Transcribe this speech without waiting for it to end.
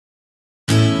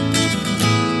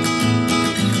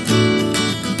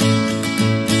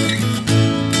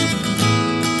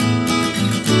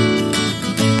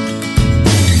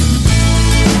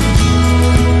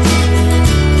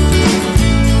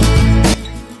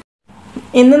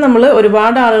ഇന്ന് നമ്മൾ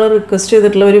ഒരുപാട് ആളുകൾ റിക്വസ്റ്റ്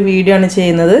ചെയ്തിട്ടുള്ള ഒരു വീഡിയോ ആണ്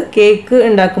ചെയ്യുന്നത്. കേക്ക്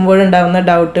ഉണ്ടാക്കുമ്പോഴുണ്ടാകുന്ന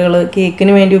ഡൗട്ടുകൾ,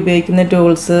 കേക്കിന് വേണ്ടി ഉപയോഗിക്കുന്ന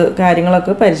ടൂൾസ്,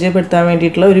 കാര്യങ്ങളൊക്കെ പരിചയപ്പെടുത്താൻ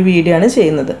വേണ്ടിയിട്ടുള്ള ഒരു വീഡിയോ ആണ്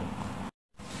ചെയ്യുന്നത്.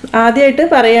 ആദ്യമായിട്ട്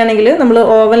പറയുകയാണെങ്കിൽ നമ്മൾ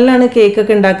ഓവനിലാണ്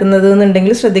കേക്കൊക്കെ ഉണ്ടാക്കുന്നത്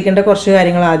എന്നുണ്ടെങ്കിൽ ശ്രദ്ധിക്കേണ്ട കുറച്ച്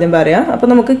കാര്യങ്ങൾ ആദ്യം പറയാം. അപ്പോൾ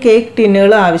നമുക്ക് കേക്ക്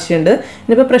ടിന്നുകൾ ആവശ്യമുണ്ട്.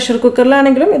 ഇനിയിപ്പോൾ പ്രഷർ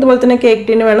കുക്കറിലാണെങ്കിലും ഇതുപോലെ തന്നെ കേക്ക്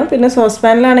ടിന്ന് വേണം. പിന്നെ സോസ്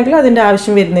പാനിലാണെങ്കിലും അതിൻ്റെ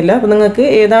ആവശ്യം വരുന്നില്ല. അപ്പോൾ നിങ്ങൾക്ക്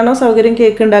ഏതാണോ സൗകര്യം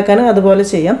കേക്ക് ഉണ്ടാക്കാൻ അതുപോലെ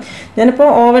ചെയ്യാം. ഞാനിപ്പോൾ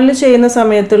ഓവനിൽ ചെയ്യുന്ന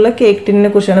സമയത്തുള്ള കേക്ക്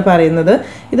ടിന്നിനെ കുറിച്ചാണ് പറയുന്നത്.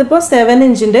 ഇതിപ്പോൾ 7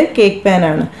 ഇഞ്ചിൻ്റെ കേക്ക്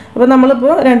പാനാണ്. അപ്പോൾ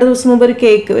നമ്മളിപ്പോൾ 2 ദിവസം മുമ്പ്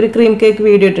ഒരു ക്രീം കേക്ക്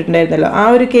വീഡിയോ ഇട്ടിട്ടുണ്ടായിരുന്നല്ലോ. ആ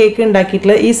ഒരു കേക്ക്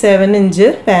ഉണ്ടാക്കിയിട്ടുള്ള ഈ 7 ഇഞ്ച്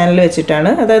പാനിൽ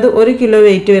വെച്ചിട്ടാണ്. അതായത് 1 കിലോ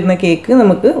വെയിറ്റ് വരുന്ന കേക്ക്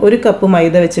നമുക്ക് 1 കപ്പ്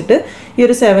മൈദ വെച്ചിട്ട് ഈ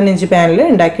ഒരു 7 ഇഞ്ച് പാനിൽ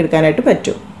ഉണ്ടാക്കിയെടുക്കാനായിട്ട്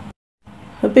പറ്റും.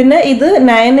 പിന്നെ ഇത്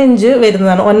 9 ഇഞ്ച്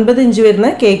വരുന്നതാണ്, 9 ഇഞ്ച് വരുന്ന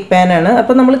കേക്ക് പാനാണ്.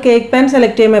 അപ്പോൾ നമ്മൾ കേക്ക് പാൻ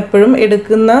സെലക്ട് ചെയ്യുമ്പോൾ എപ്പോഴും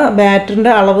എടുക്കുന്ന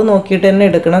ബാറ്ററിൻ്റെ അളവ് നോക്കിയിട്ട് തന്നെ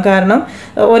എടുക്കണം. കാരണം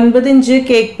 9 ഇഞ്ച്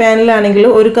കേക്ക് പാനിലാണെങ്കിൽ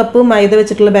 1 കപ്പ് മൈദ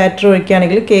വെച്ചിട്ടുള്ള ബാറ്റർ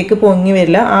ഒഴിക്കുകയാണെങ്കിൽ കേക്ക് പൊങ്ങി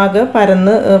വരില്ല, ആകെ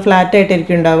പരന്ന് ഫ്ലാറ്റ്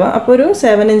ആയിട്ടായിരിക്കും ഉണ്ടാവുക. അപ്പോൾ ഒരു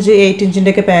 7 ഇഞ്ച് 8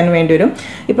 ഇഞ്ചിൻ്റെ ഒക്കെ പാൻ വേണ്ടി വരും.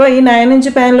 ഇപ്പോൾ ഈ 9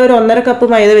 ഇഞ്ച് പാനിൽ ഒരു 1.5 കപ്പ്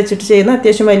മൈദ വെച്ചിട്ട് ചെയ്യുന്ന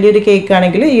അത്യാവശ്യം വലിയൊരു കേക്ക്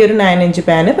ആണെങ്കിൽ ഈ ഒരു 9 ഇഞ്ച്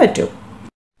പാന് പറ്റും.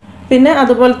 പിന്നെ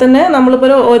അതുപോലെ തന്നെ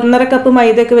നമ്മളിപ്പോൾ 1.5 കപ്പ്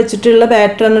മൈദയൊക്കെ വെച്ചിട്ടുള്ള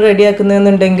ബാറ്ററാണ്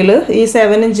റെഡിയാക്കുന്നതെന്നുണ്ടെങ്കിൽ ഈ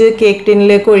 7 ഇഞ്ച് കേക്ക്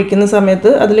ടിന്നിലേക്ക് ഒഴിക്കുന്ന സമയത്ത്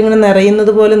അതിലിങ്ങനെ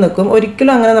നിറയുന്നത് പോലെ നിൽക്കും.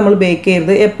 ഒരിക്കലും അങ്ങനെ നമ്മൾ ബേക്ക്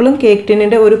ചെയ്യരുത്. എപ്പോഴും കേക്ക്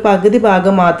ടിന്നിൻ്റെ ഒരു പകുതി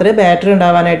ഭാഗം മാത്രമേ ബാറ്റർ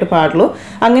ഉണ്ടാവാനായിട്ട് പാടുള്ളൂ.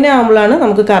 അങ്ങനെ ആകുമ്പോഴാണ്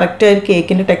നമുക്ക് കറക്റ്റായിട്ട്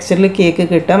കേക്കിൻ്റെ ടെക്സ്ചറിൽ കേക്ക്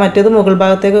കിട്ടുക. മറ്റേത് മുകൾ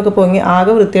ഭാഗത്തേക്കൊക്കെ പൊങ്ങി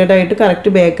ആകെ വൃത്തിയായിട്ടായിട്ട്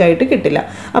കറക്റ്റ് ബേക്കായിട്ട് കിട്ടില്ല.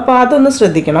 അപ്പോൾ അതൊന്ന്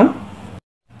ശ്രദ്ധിക്കണം.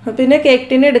 പിന്നെ കേക്ക്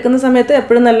ടിന്ന് എടുക്കുന്ന സമയത്ത്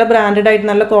എപ്പോഴും നല്ല ബ്രാൻഡഡ് ആയിട്ട്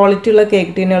നല്ല ക്വാളിറ്റി ഉള്ള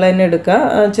കേക്ക് ടിന്നുകൾ തന്നെ എടുക്കുക.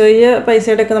 ചെറിയ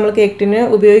പൈസയുടെ ഒക്കെ നമ്മൾ കേക്ക് ടിന്ന്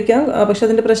ഉപയോഗിക്കാം. പക്ഷേ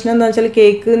അതിൻ്റെ പ്രശ്നം എന്താണെന്ന് വെച്ചാൽ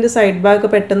കേക്കിൻ്റെ സൈഡ് ഭാഗമൊക്കെ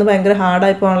പെട്ടെന്ന് ഭയങ്കര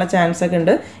ഹാർഡായി പോകാനുള്ള ചാൻസ് ഒക്കെ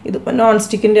ഉണ്ട്. ഇതിപ്പോൾ നോൺ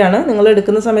സ്റ്റിക്കിൻ്റെ ആണ്. നിങ്ങൾ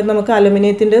എടുക്കുന്ന സമയത്ത് നമുക്ക്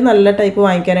അലുമിനിയത്തിൻ്റെ നല്ല ടൈപ്പ്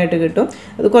വാങ്ങിക്കാനായിട്ട് കിട്ടും.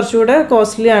 അത് കുറച്ചുകൂടെ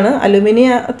കോസ്റ്റ്ലി ആണ്.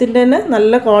 അലുമിനിയത്തിൻ്റെ തന്നെ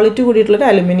നല്ല ക്വാളിറ്റി കൂടിയിട്ടുള്ളൊരു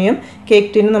അലുമിനിയം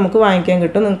കേക്ക് ടിന്ന് നമുക്ക് വാങ്ങിക്കാൻ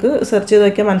കിട്ടും. നിങ്ങൾക്ക് സെർച്ച് ചെയ്ത്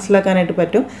നോക്കിയാൽ മനസ്സിലാക്കാനായിട്ട്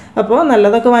പറ്റും. അപ്പോൾ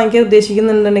നല്ലതൊക്കെ വാങ്ങിക്കാൻ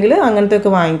ഉദ്ദേശിക്കുന്നുണ്ടെങ്കിൽ അങ്ങനത്തെ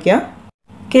ഒക്കെ വാങ്ങിക്കാം.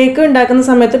 കേക്ക് ഉണ്ടാക്കുന്ന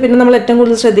സമയത്ത് പിന്നെ നമ്മൾ ഏറ്റവും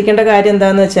കൂടുതൽ ശ്രദ്ധിക്കേണ്ട കാര്യം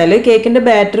എന്താണെന്ന് വെച്ചാൽ കേക്കിൻ്റെ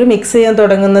ബാറ്റർ മിക്സ് ചെയ്യാൻ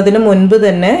തുടങ്ങുന്നതിന് മുൻപ്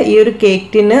തന്നെ ഈ ഒരു കേക്ക്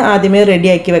ടിന്ന് ആദ്യമേ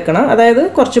റെഡിയാക്കി വെക്കണം. അതായത്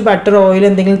കുറച്ച് ബട്ടർ ഓയിൽ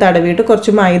എന്തെങ്കിലും തടവിയിട്ട്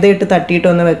കുറച്ച് മൈദ ഇട്ട് തട്ടിയിട്ട്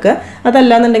ഒന്ന് വെക്കുക.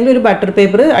 അതല്ലാന്നുണ്ടെങ്കിൽ ഒരു ബട്ടർ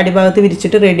പേപ്പർ അടിഭാഗത്ത്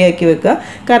വിരിച്ചിട്ട് റെഡിയാക്കി വെക്കുക.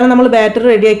 കാരണം നമ്മൾ ബാറ്റർ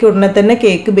റെഡിയാക്കി ഉടനെ തന്നെ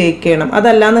കേക്ക് ബേക്ക് ചെയ്യണം.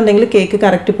 അതല്ലാന്നുണ്ടെങ്കിൽ കേക്ക്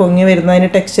കറക്റ്റ് പൊങ്ങി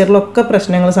വരുന്നതിന് ടെക്സ്ചറിലൊക്കെ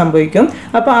പ്രശ്നങ്ങൾ സംഭവിക്കും.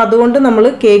 അപ്പോൾ അതുകൊണ്ട് നമ്മൾ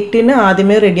കേക്ക് ടിന്ന്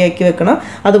ആദ്യമേ റെഡിയാക്കി വെക്കണം.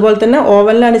 അതുപോലെ തന്നെ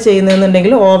ഓവനിലാണ്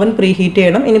ചെയ്യുന്നതെന്നുണ്ടെങ്കിൽ ഓവൻ പ്രീ ഹീറ്റ്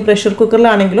ചെയ്യണം. ഇനി പ്രഷർ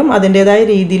കുക്കറിലാണ് അതിൻ്റെതായ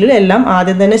രീതിയിൽ എല്ലാം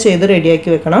ആദ്യം തന്നെ ചെയ്ത് റെഡിയാക്കി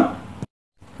വെക്കണം.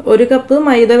 1 കപ്പ്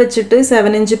മൈദ വെച്ചിട്ട്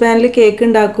 7 ഇഞ്ച് പാനിൽ കേക്ക്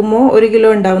ഉണ്ടാക്കുമ്പോൾ 1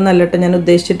 കിലോ ഉണ്ടാവും എന്നല്ല കേട്ടോ ഞാൻ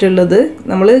ഉദ്ദേശിച്ചിട്ടുള്ളത്.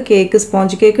 നമ്മൾ കേക്ക്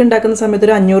സ്പോഞ്ച് കേക്ക് ഉണ്ടാക്കുന്ന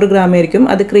സമയത്ത് ഒരു 500 ഗ്രാം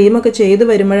ആയിരിക്കും. അത് ക്രീമൊക്കെ ചെയ്ത്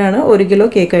വരുമ്പോഴാണ് 1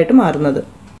 കിലോ കേക്കായിട്ട് മാറുന്നത്.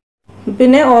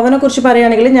 പിന്നെ ഓവനെ കുറിച്ച്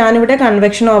പറയുകയാണെങ്കിൽ ഞാനിവിടെ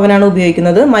കൺവെക്ഷൻ ഓവനാണ്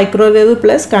ഉപയോഗിക്കുന്നത്. Microwave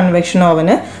plus convection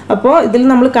oven. അപ്പോൾ ഇതിൽ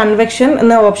നമ്മൾ കൺവെക്ഷൻ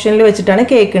എന്ന ഓപ്ഷനിൽ വെച്ചിട്ടാണ്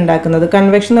കേക്ക് ഉണ്ടാക്കുന്നത്.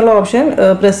 കൺവെക്ഷൻ എന്നുള്ള ഓപ്ഷൻ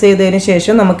പ്രസ് ചെയ്തതിന്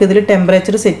ശേഷം നമുക്കിതിൽ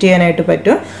ടെമ്പറേച്ചർ സെറ്റ് ചെയ്യാനായിട്ട്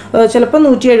പറ്റും. ചിലപ്പോൾ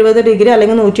 170 ഡിഗ്രി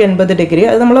അല്ലെങ്കിൽ 180 ഡിഗ്രി.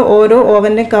 അത് നമ്മൾ ഓരോ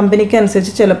ഓവൻ്റെ കമ്പനിക്ക്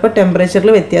അനുസരിച്ച് ചിലപ്പോൾ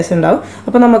ടെമ്പറേച്ചറിൽ വ്യത്യാസം ഉണ്ടാവും.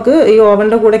 അപ്പോൾ നമുക്ക് ഈ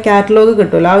ഓവൻ്റെ കൂടെ കാറ്റലോഗ്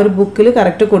കിട്ടുമല്ലോ, ആ ഒരു ബുക്കിൽ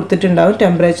കറക്റ്റ് കൊടുത്തിട്ടുണ്ടാവും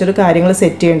ടെമ്പറേച്ചർ കാര്യങ്ങൾ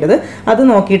സെറ്റ് ചെയ്യേണ്ടത്. അത്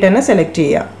നോക്കിയിട്ട് തന്നെ സെലക്ട്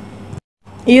ചെയ്യാം.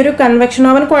 ഈ ഒരു കൺവെക്ഷൻ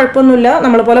ഓവൻ കുഴപ്പമൊന്നുമില്ല.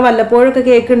 നമ്മളെപ്പോലെ വല്ലപ്പോഴൊക്കെ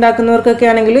കേക്ക് ഉണ്ടാക്കുന്നവർക്കൊക്കെ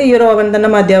ആണെങ്കിൽ ഈ ഒരു ഓവൻ തന്നെ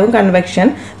മതിയാവും കൺവെക്ഷൻ.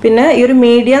 പിന്നെ ഈ ഒരു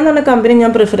മീഡിയ എന്ന് പറഞ്ഞ കമ്പനി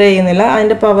ഞാൻ പ്രിഫർ ചെയ്യുന്നില്ല.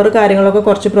 അതിൻ്റെ പവർ കാര്യങ്ങളൊക്കെ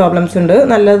കുറച്ച് പ്രോബ്ലംസ് ഉണ്ട്.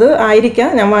 നല്ലത്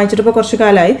ആയിരിക്കാം, ഞാൻ വാങ്ങിച്ചിട്ട് ഇപ്പോൾ കുറച്ച്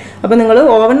കാലമായി. അപ്പോൾ നിങ്ങൾ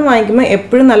ഓവൻ വാങ്ങിക്കുമ്പോൾ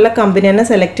എപ്പോഴും നല്ല കമ്പനി തന്നെ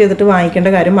സെലക്ട് ചെയ്തിട്ട് വാങ്ങിക്കേണ്ട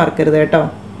കാര്യം മറക്കരുത് കേട്ടോ.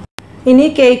 ഇനി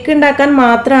കേക്ക് ഉണ്ടാക്കാൻ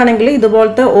മാത്രമാണെങ്കിൽ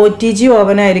ഇതുപോലത്തെ OTG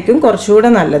ഓവനായിരിക്കും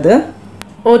കുറച്ചുകൂടെ നല്ലത്.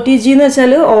 OTG എന്ന്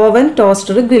വെച്ചാൽ ഓവൻ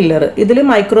ടോസ്റ്റർ ഗ്രില്ലർ. ഇതിൽ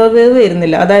മൈക്രോവേവ്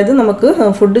വരുന്നില്ല. അതായത് നമുക്ക്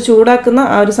ഫുഡ് ചൂടാക്കുന്ന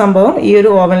ആ ഒരു സംഭവം ഈ ഒരു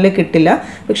ഓവനിൽ കിട്ടില്ല.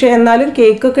 പക്ഷേ എന്നാലും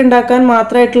കേക്കൊക്കെ ഉണ്ടാക്കാൻ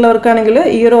മാത്രമായിട്ടുള്ളവർക്കാണെങ്കിൽ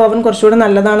ഈ ഒരു ഓവൻ കുറച്ചുകൂടെ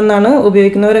നല്ലതാണെന്നാണ്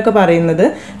ഉപയോഗിക്കുന്നവരൊക്കെ പറയുന്നത്.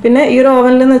 പിന്നെ ഈ ഒരു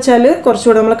ഓവനിൽ എന്ന് വെച്ചാൽ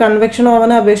കുറച്ചുകൂടെ നമ്മൾ കൺവെക്ഷൻ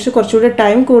ഓവനെ അപേക്ഷിച്ച് കുറച്ചുകൂടി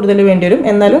ടൈം കൂടുതൽ വേണ്ടി വരും.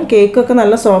 എന്നാലും കേക്കൊക്കെ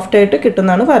നല്ല സോഫ്റ്റ് ആയിട്ട്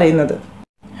കിട്ടുമെന്നാണ് പറയുന്നത്.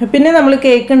 പിന്നെ നമ്മൾ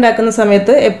കേക്ക് ഉണ്ടാക്കുന്ന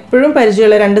സമയത്ത് എപ്പോഴും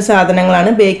പരിചയമുള്ള 2 സാധനങ്ങളാണ്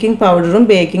ബേക്കിംഗ് പൗഡറും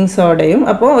ബേക്കിംഗ് സോഡയും.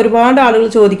 അപ്പോൾ ഒരുപാട് ആളുകൾ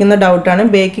ചോദിക്കുന്ന ഡൗട്ടാണ്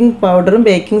ബേക്കിംഗ് പൗഡറും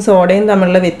ബേക്കിംഗ് സോഡയും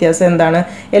തമ്മിലുള്ള വ്യത്യാസം എന്താണ്,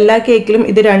 എല്ലാ കേക്കിലും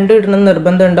ഇത് 2 ഇടണം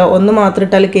നിർബന്ധമുണ്ടോ, ഒന്ന് മാത്രം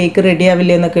ഇട്ടാൽ കേക്ക് റെഡി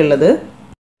ആവില്ല എന്നൊക്കെ ഉള്ളത്.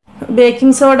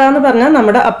 ബേക്കിംഗ് സോഡ എന്ന് പറഞ്ഞാൽ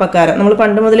നമ്മുടെ അപ്പക്കാരം. നമ്മൾ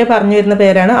പണ്ട് മുതലേ പറഞ്ഞു വരുന്ന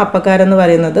പേരാണ് അപ്പക്കാരം എന്ന്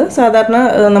പറയുന്നത്. സാധാരണ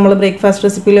നമ്മൾ ബ്രേക്ക്ഫാസ്റ്റ്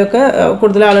റെസിപ്പിയിലൊക്കെ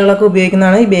കൂടുതൽ ആളുകളൊക്കെ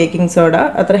ഉപയോഗിക്കുന്നതാണ് ഈ ബേക്കിംഗ് സോഡ.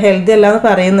 അത്ര ഹെൽത്തി അല്ല എന്ന്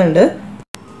പറയുന്നുണ്ട്.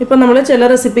 ഇപ്പോൾ നമ്മൾ ചില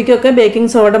റെസിപ്പിക്കൊക്കെ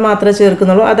ബേക്കിംഗ് സോഡ മാത്രമേ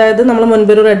ചേർക്കുന്നുള്ളൂ. അതായത് നമ്മൾ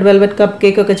മുൻപൊരു റെഡ് വെൽവെറ്റ് കപ്പ്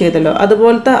കേക്ക് ഒക്കെ ചെയ്തല്ലോ,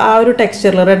 അതുപോലത്തെ ആ ഒരു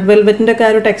ടെക്സ്ചറിൽ റെഡ് വെൽവെറ്റിൻ്റെ ഒക്കെ ആ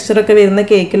ഒരു ടെക്സ്ചറൊക്കെ വരുന്ന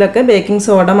കേക്കിലൊക്കെ ബേക്കിംഗ്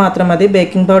സോഡ മാത്രം മതി,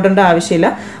 ബേക്കിംഗ് പൗഡറിൻ്റെ ആവശ്യമില്ല.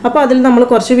 അപ്പോൾ അതിൽ നമ്മൾ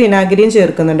കുറച്ച് വിനാഗിരിയും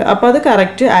ചേർക്കുന്നുണ്ട്. അപ്പോൾ അത്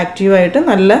കറക്റ്റ് ആക്റ്റീവായിട്ട്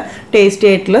നല്ല ടേസ്റ്റി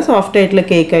ആയിട്ടുള്ള സോഫ്റ്റ് ആയിട്ടുള്ള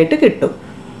കേക്കായിട്ട് കിട്ടും.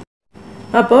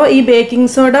 അപ്പോൾ ഈ ബേക്കിംഗ്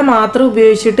സോഡ മാത്രം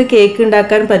ഉപയോഗിച്ചിട്ട് കേക്ക്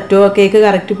ഉണ്ടാക്കാൻ പറ്റുമോ, കേക്ക്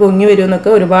കറക്റ്റ് പൊങ്ങി വരുമോ എന്നൊക്കെ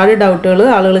ഒരുപാട് ഡൗട്ടുകൾ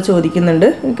ആളുകൾ ചോദിക്കുന്നുണ്ട്.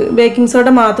 ബേക്കിംഗ് സോഡ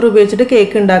മാത്രം ഉപയോഗിച്ചിട്ട്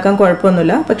കേക്ക് ഉണ്ടാക്കാൻ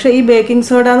കുഴപ്പമൊന്നുമില്ല. പക്ഷേ ഈ ബേക്കിംഗ്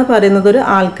സോഡ എന്ന് പറയുന്നത് ഒരു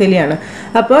ആൽക്കലിയാണ്.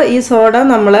 അപ്പോൾ ഈ സോഡ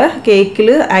നമ്മളെ കേക്കിൽ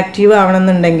ആക്റ്റീവ്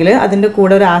ആവണമെന്നുണ്ടെങ്കിൽ അതിൻ്റെ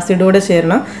കൂടെ ഒരു ആസിഡ് കൂടെ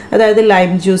ചേരണം. അതായത്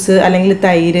ലൈം ജ്യൂസ് അല്ലെങ്കിൽ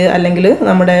തൈര് അല്ലെങ്കിൽ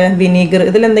നമ്മുടെ വിനീഗർ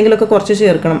ഇതിലെന്തെങ്കിലുമൊക്കെ കുറച്ച്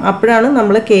ചേർക്കണം. അപ്പോഴാണ്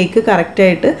നമ്മൾ കേക്ക്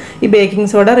കറക്റ്റായിട്ട് ഈ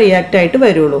ബേക്കിംഗ് സോഡ റിയാക്റ്റ് ആയിട്ട്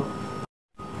വരുള്ളൂ.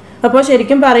 അപ്പോൾ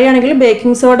ശരിക്കും പറയുകയാണെങ്കിൽ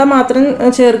ബേക്കിംഗ് സോഡ മാത്രം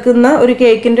ചേർക്കുന്ന ഒരു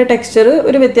കേക്കിൻ്റെ ടെക്സ്ചർ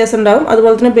ഒരു വ്യത്യാസം ഉണ്ടാവും.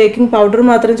 അതുപോലെ തന്നെ ബേക്കിംഗ് പൗഡർ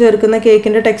മാത്രം ചേർക്കുന്ന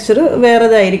കേക്കിൻ്റെ ടെക്സ്ചർ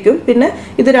വേറെതായിരിക്കും. പിന്നെ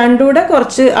ഇത് രണ്ടും കൂടെ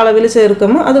കുറച്ച് അളവിൽ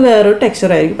ചേർക്കുമ്പോൾ അത് വേറൊരു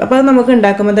ടെക്സ്ചർ ആയിരിക്കും. അപ്പോൾ അത് നമുക്ക്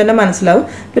ഉണ്ടാക്കുമ്പോൾ തന്നെ മനസ്സിലാവും.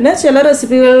 പിന്നെ ചില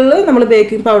റെസിപ്പികളിൽ നമ്മൾ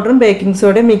ബേക്കിംഗ് പൗഡറും ബേക്കിംഗ്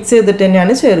സോഡയും മിക്സ് ചെയ്തിട്ട്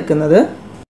തന്നെയാണ് ചേർക്കുന്നത്.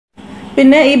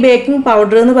 പിന്നെ ഈ ബേക്കിംഗ്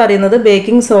പൗഡർ എന്ന് പറയുന്നത്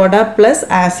ബേക്കിംഗ് സോഡ പ്ലസ്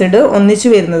ആസിഡ് ഒന്നിച്ച്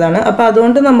വരുന്നതാണ്. അപ്പോൾ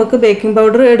അതുകൊണ്ട് നമുക്ക് ബേക്കിംഗ്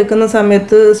പൗഡർ എടുക്കുന്ന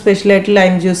സമയത്ത് സ്പെഷ്യലായിട്ട്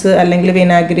ലൈം ജ്യൂസ് അല്ലെങ്കിൽ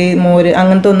വിനാഗിരി, മോര്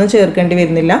അങ്ങനത്തെ ഒന്നും ചേർക്കേണ്ടി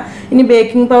വരുന്നില്ല. ഇനി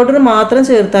ബേക്കിംഗ് പൗഡർ മാത്രം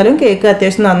ചേർത്താലും കേക്ക്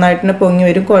അത്യാവശ്യം നന്നായിട്ട് തന്നെ പൊങ്ങി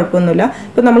വരും, കുഴപ്പമൊന്നുമില്ല.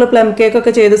 ഇപ്പോൾ നമ്മൾ പ്ലം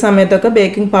കേക്കൊക്കെ ചെയ്ത സമയത്തൊക്കെ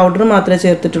ബേക്കിംഗ് പൗഡർ മാത്രമേ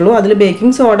ചേർത്തിട്ടുള്ളൂ, അതിൽ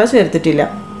ബേക്കിംഗ് സോഡ ചേർത്തിട്ടില്ല.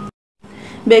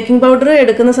 ബേക്കിംഗ് പൗഡർ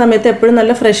എടുക്കുന്ന സമയത്ത് എപ്പോഴും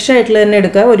നല്ല ഫ്രഷ് ആയിട്ടുള്ള തന്നെ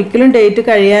എടുക്കുക. ഒരിക്കലും ഡേറ്റ്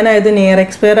കഴിയാനായത് നിയർ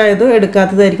എക്സ്പയർ ആയതോ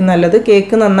എടുക്കാത്തതായിരിക്കും നല്ലത്.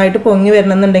 കേക്ക് നന്നായിട്ട് പൊങ്ങി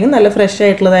വരണമെന്നുണ്ടെങ്കിൽ നല്ല ഫ്രഷ്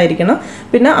ആയിട്ടുള്ളതായിരിക്കണം.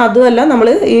 പിന്നെ അതുമല്ല, നമ്മൾ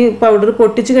ഈ പൗഡർ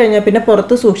പൊട്ടിച്ച് കഴിഞ്ഞാൽ പിന്നെ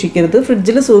പുറത്ത് സൂക്ഷിക്കരുത്,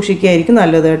 ഫ്രിഡ്ജിൽ സൂക്ഷിക്കുകയായിരിക്കും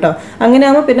നല്ലത് കേട്ടോ.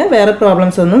 അങ്ങനെയാകുമ്പോൾ പിന്നെ വേറെ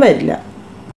പ്രോബ്ലംസ് ഒന്നും വരില്ല.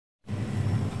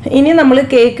 ഇനി നമ്മൾ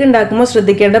കേക്ക് ഉണ്ടാക്കുമ്പോൾ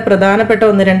ശ്രദ്ധിക്കേണ്ട പ്രധാനപ്പെട്ട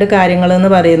 1-2 കാര്യങ്ങൾ എന്ന്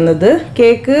പറയുന്നത്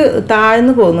കേക്ക്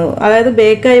താഴ്ന്നു പോകുന്നു, അതായത്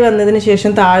ബേക്കായി വന്നതിന്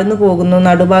ശേഷം താഴ്ന്നു പോകുന്നു,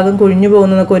 നടുഭാഗം കുഴിഞ്ഞു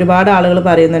പോകുന്നു എന്നൊക്കെ ഒരുപാട് ആളുകൾ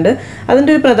പറയുന്നുണ്ട്.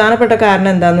 അതിൻ്റെ ഒരു പ്രധാനപ്പെട്ട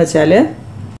കാരണം എന്താണെന്ന് വെച്ചാൽ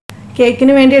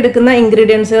കേക്കിന് വേണ്ടി എടുക്കുന്ന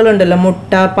ഇൻഗ്രീഡിയൻസുകൾ ഉണ്ടല്ലോ,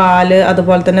 മുട്ട, പാല്,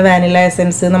 അതുപോലെ തന്നെ വാനില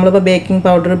എസൻസ്, നമ്മളിപ്പോൾ ബേക്കിംഗ്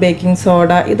പൗഡർ, ബേക്കിംഗ്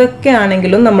സോഡ ഇതൊക്കെ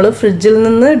ആണെങ്കിലും നമ്മൾ ഫ്രിഡ്ജിൽ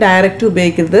നിന്ന് ഡയറക്റ്റ്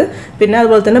ഉപയോഗിക്കരുത്. പിന്നെ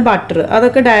അതുപോലെ തന്നെ ബട്ടർ,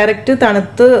 അതൊക്കെ ഡയറക്റ്റ്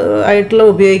തണുത്ത് ആയിട്ടുള്ള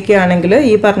ഉപയോഗിക്കുകയാണെങ്കിൽ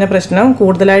ഈ പറഞ്ഞ പ്രശ്നം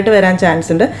കൂടുതലായിട്ട് വരാൻ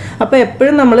ചാൻസ് ഉണ്ട്. അപ്പോൾ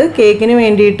എപ്പോഴും നമ്മൾ കേക്കിന്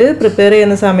വേണ്ടിയിട്ട് പ്രിപ്പയർ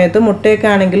ചെയ്യുന്ന സമയത്ത് മുട്ടയൊക്കെ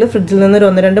ആണെങ്കിൽ ഫ്രിഡ്ജിൽ നിന്ന് ഒരു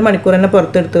 1-2 മണിക്കൂർ തന്നെ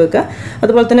പുറത്തെടുത്ത് വെക്കുക.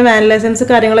 അതുപോലെ തന്നെ വാനില എസൻസ്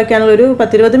കാര്യങ്ങളൊക്കെ ആണെങ്കിൽ ഒരു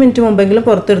 10-20 മിനിറ്റ് മുമ്പെങ്കിലും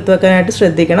പുറത്തെടുത്ത് വെക്കാനായിട്ട്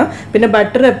ശ്രദ്ധിക്കണം. പിന്നെ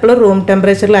ബട്ടർ എപ്പോഴും റൂം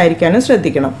ടെമ്പറേച്ചറിലായിരിക്കും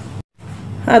ശ്രദ്ധിക്കണം.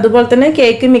 അതുപോലെ തന്നെ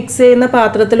കേക്ക് മിക്സ് ചെയ്യുന്ന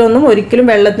പാത്രത്തിലൊന്നും ഒരിക്കലും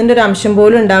വെള്ളത്തിൻ്റെ ഒരു അംശം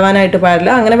പോലും ഉണ്ടാവാനായിട്ട്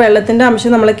പാടില്ല. അങ്ങനെ വെള്ളത്തിൻ്റെ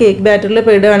അംശം നമ്മളെ കേക്ക് ബാറ്ററിൽ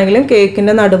പെടുകയാണെങ്കിലും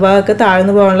കേക്കിൻ്റെ നടുഭാഗമൊക്കെ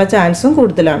താഴ്ന്നു പോകാനുള്ള ചാൻസും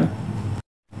കൂടുതലാണ്.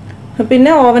 പിന്നെ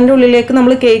ഓവൻ്റെ ഉള്ളിലേക്ക്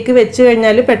നമ്മൾ കേക്ക് വെച്ച്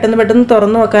കഴിഞ്ഞാൽ പെട്ടെന്ന്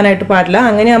തുറന്നു വെക്കാനായിട്ട് പാടില്ല.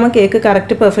 അങ്ങനെയാകുമ്പോൾ കേക്ക്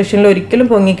കറക്റ്റ് പെർഫെക്ഷനിൽ ഒരിക്കലും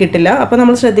പൊങ്ങി കിട്ടില്ല. അപ്പോൾ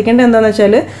നമ്മൾ ശ്രദ്ധിക്കേണ്ടത് എന്താണെന്ന്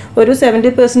വെച്ചാൽ ഒരു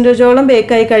 70%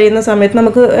 ബേക്കായി കഴിയുന്ന സമയത്ത്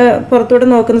നമുക്ക് പുറത്തോട്ട്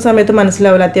നോക്കുന്ന സമയത്ത്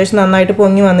മനസ്സിലാവില്ല അത്യാവശ്യം നന്നായിട്ട്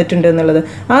പൊങ്ങി വന്നിട്ടുണ്ട് എന്നുള്ളത്.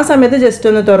 ആ സമയത്ത് ജസ്റ്റ്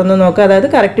ഒന്ന് തുറന്ന് നോക്കുക, അതായത്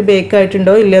കറക്റ്റ് ബേക്ക്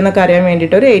ആയിട്ടുണ്ടോ ഇല്ലയോ എന്നൊക്കെ അറിയാൻ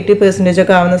വേണ്ടിയിട്ട്. ഒരു 80%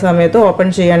 ഒക്കെ ആവുന്ന സമയത്ത് ഓപ്പൺ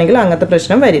ചെയ്യുകയാണെങ്കിൽ അങ്ങനത്തെ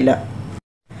പ്രശ്നം വരില്ല.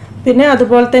 പിന്നെ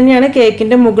അതുപോലെ തന്നെയാണ്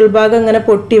കേക്കിൻ്റെ മുകൾ ഭാഗം ഇങ്ങനെ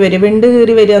പൊട്ടി വരും, വിണ്ട്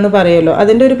കീറി വരിക എന്ന് പറയുമല്ലോ.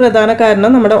 അതിൻ്റെ ഒരു പ്രധാന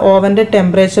കാരണം നമ്മുടെ ഓവൻ്റെ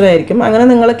ടെമ്പറേച്ചർ ആയിരിക്കും. അങ്ങനെ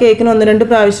നിങ്ങൾ കേക്കിന് 1-2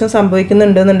 പ്രാവശ്യം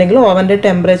സംഭവിക്കുന്നുണ്ടെന്നുണ്ടെങ്കിൽ ഓവൻ്റെ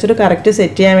ടെമ്പറേച്ചർ കറക്റ്റ്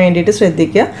സെറ്റ് ചെയ്യാൻ വേണ്ടിയിട്ട്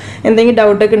ശ്രദ്ധിക്കുക. എന്തെങ്കിലും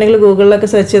ഡൗട്ടൊക്കെ ഉണ്ടെങ്കിൽ ഗൂഗിളിലൊക്കെ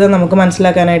സെർച്ച് ചെയ്താൽ നമുക്ക്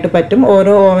മനസ്സിലാക്കാനായിട്ട് പറ്റും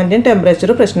ഓരോ ഓവൻ്റെയും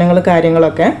ടെമ്പറേച്ചർ, പ്രശ്നങ്ങൾ,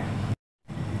 കാര്യങ്ങളൊക്കെ.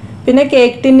 പിന്നെ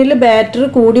കേക്ക് ടിന്നിൽ ബാറ്റർ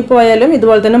കൂടിപ്പോയാലും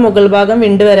ഇതുപോലെ തന്നെ മുകൾ ഭാഗം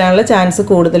വിണ്ട് വരാനുള്ള ചാൻസ്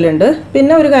കൂടുതലുണ്ട്.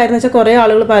 പിന്നെ ഒരു കാര്യം എന്ന് വെച്ചാൽ കുറേ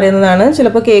ആളുകൾ പറയുന്നതാണ്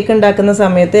ചിലപ്പോൾ കേക്ക് ഉണ്ടാക്കുന്ന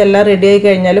സമയത്ത് എല്ലാം റെഡി ആയി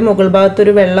കഴിഞ്ഞാൽ മുകൾ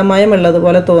ഭാഗത്തൊരു വെള്ളമയം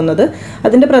ഉള്ളതുപോലെ തോന്നുന്നത്.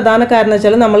 അതിൻ്റെ പ്രധാന കാരണം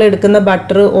വെച്ചാൽ നമ്മൾ എടുക്കുന്ന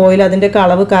ബട്ടർ, ഓയിൽ അതിൻ്റെ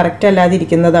അളവ് കറക്റ്റ് അല്ലാതെ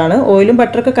ഇരിക്കുന്നതാണ്. ഓയിലും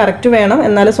ബട്ടറൊക്കെ കറക്റ്റ് വേണം,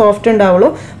 എന്നാലും സോഫ്റ്റ്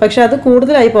ഉണ്ടാവുള്ളൂ. പക്ഷെ അത്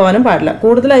കൂടുതലായി പോകാനും പാടില്ല.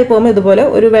 കൂടുതലായി പോകുമ്പോൾ ഇതുപോലെ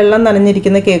ഒരു വെള്ളം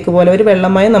നനഞ്ഞിരിക്കുന്ന കേക്ക് പോലെ ഒരു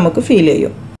വെള്ളമയം നമുക്ക് ഫീൽ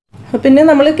ചെയ്യും. പിന്നെ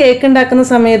നമ്മൾ കേക്ക് ഉണ്ടാക്കുന്ന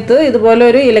സമയത്ത് ഇതുപോലെ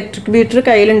ഒരു ഇലക്ട്രിക് ബീറ്റർ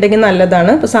കയ്യിലുണ്ടെങ്കിൽ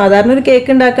നല്ലതാണ്. ഇപ്പോൾ സാധാരണ ഒരു കേക്ക്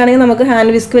ഉണ്ടാക്കുകയാണെങ്കിൽ നമുക്ക്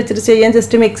ഹാൻഡ് വിസ്ക് വെച്ചിട്ട് ചെയ്യാം,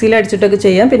 ജസ്റ്റ് മിക്സിയിൽ അടിച്ചിട്ടൊക്കെ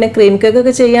ചെയ്യാം. പിന്നെ ക്രീം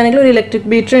കേക്കൊക്കെ ചെയ്യുകയാണെങ്കിൽ ഒരു ഇലക്ട്രിക്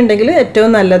ബീറ്റർ ഉണ്ടെങ്കിൽ ഏറ്റവും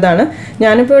നല്ലതാണ്.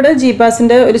 ഞാനിപ്പോൾ ഇവിടെ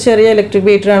ജീപ്പാസിൻ്റെ ഒരു ചെറിയ ഇലക്ട്രിക്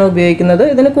ബീറ്ററാണ് ഉപയോഗിക്കുന്നത്.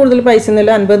 ഇതിന് കൂടുതൽ പൈസ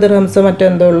ഒന്നുമില്ല, 50 ദിർഹംസോ മറ്റോ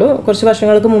എന്തോ ഉള്ളൂ. കുറച്ച്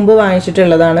വർഷങ്ങൾക്ക് മുമ്പ്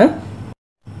വാങ്ങിച്ചിട്ടുള്ളതാണ്.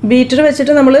 ബീറ്റർ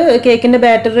വെച്ചിട്ട് നമ്മൾ കേക്കിൻ്റെ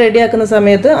ബാറ്റർ റെഡിയാക്കുന്ന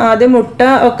സമയത്ത് ആദ്യം മുട്ട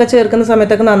ഒക്കെ ചേർക്കുന്ന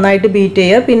സമയത്തൊക്കെ നന്നായിട്ട് ബീറ്റ്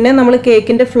ചെയ്യുക. പിന്നെ നമ്മൾ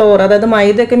കേക്കിൻ്റെ ഫ്ലോർ, അതായത്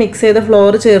മൈദയൊക്കെ മിക്സ് ചെയ്ത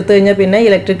ഫ്ലോർ ചേർത്ത് കഴിഞ്ഞാൽ പിന്നെ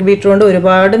ഇലക്ട്രിക് ബീറ്റർ കൊണ്ട്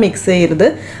ഒരുപാട് മിക്സ് ചെയ്യരുത്.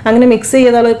 അങ്ങനെ മിക്സ്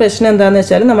ചെയ്താലുള്ള പ്രശ്നം എന്താണെന്ന്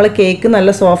വെച്ചാൽ നമ്മളെ കേക്ക്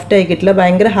നല്ല സോഫ്റ്റ് ആയി കിട്ടില്ല,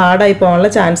 ഭയങ്കര ഹാർഡായി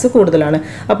പോകാനുള്ള ചാൻസ് കൂടുതലാണ്.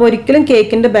 അപ്പോൾ ഒരിക്കലും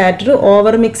കേക്കിൻ്റെ ബാറ്റർ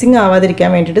ഓവർ മിക്സിങ്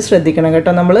ആവാതിരിക്കാൻ വേണ്ടിയിട്ട് ശ്രദ്ധിക്കണം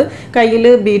കേട്ടോ. നമ്മൾ കയ്യിൽ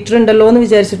ബീറ്റർ ഉണ്ടല്ലോ എന്ന്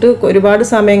വിചാരിച്ചിട്ട് ഒരുപാട്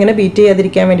സമയം ഇങ്ങനെ ബീറ്റ്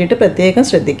ചെയ്യാതിരിക്കാൻ വേണ്ടിയിട്ട് പ്രത്യേകം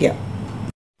ശ്രദ്ധിക്കുക.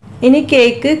 ഇനി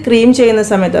കേക്ക് ക്രീം ചെയ്യുന്ന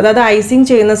സമയത്ത്, അതായത് ഐസിങ്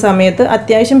ചെയ്യുന്ന സമയത്ത്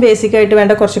അത്യാവശ്യം ബേസിക് ആയിട്ട്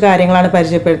വേണ്ട കുറച്ച് കാര്യങ്ങളാണ്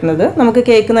പരിചയപ്പെടുത്തുന്നത്. നമുക്ക്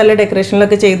കേക്ക് നല്ല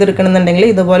ഡെക്കറേഷനിലൊക്കെ ചെയ്തെടുക്കണമെന്നുണ്ടെങ്കിൽ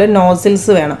ഇതുപോലെ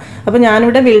നോസിൽസ് വേണം. അപ്പോൾ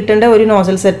ഞാനിവിടെ വിൽട്ടൻ്റെ ഒരു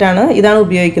നോസിൽ സെറ്റാണ് ഇതാണ്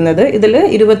ഉപയോഗിക്കുന്നത്. ഇതിൽ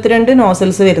 22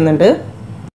 നോസിൽസ് വരുന്നുണ്ട്.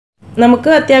 നമുക്ക്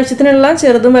അത്യാവശ്യത്തിനുള്ള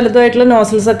ചെറുതും വലുതുമായിട്ടുള്ള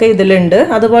നോസിൽസ് ഒക്കെ ഇതിലുണ്ട്.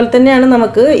 അതുപോലെ തന്നെയാണ്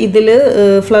നമുക്ക് ഇതിൽ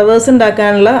ഫ്ലവേഴ്സ്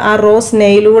ഉണ്ടാക്കാനുള്ള ആ റോസ്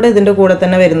നെയിലൂടെ ഇതിൻ്റെ കൂടെ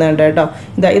തന്നെ വരുന്നുണ്ട് കേട്ടോ.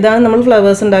 ഇതാണ് നമ്മൾ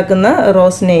ഫ്ലവേഴ്സ് ഉണ്ടാക്കുന്ന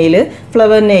റോസ് നെയിൽ,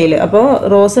 ഫ്ലവർ നെയിൽ. അപ്പോൾ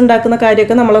റോസ് ഉണ്ടാക്കുന്ന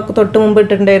കാര്യമൊക്കെ നമ്മൾ തൊട്ട് മുമ്പ്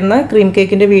ഇട്ടിട്ടുണ്ടായിരുന്ന ക്രീം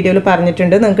കേക്കിൻ്റെ വീഡിയോയിൽ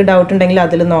പറഞ്ഞിട്ടുണ്ട്. നിങ്ങൾക്ക് ഡൗട്ട് ഉണ്ടെങ്കിൽ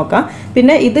അതിൽ നോക്കാം.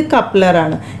 പിന്നെ ഇത്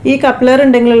കപ്ലറാണ്. ഈ കപ്ലർ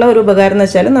ഉണ്ടെങ്കിലുള്ള ഒരു ഉപകാരം എന്ന്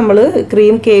വെച്ചാൽ നമ്മൾ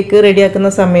ക്രീം കേക്ക്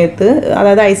റെഡിയാക്കുന്ന സമയത്ത്,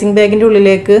 അതായത് ഐസിങ് ബാഗിൻ്റെ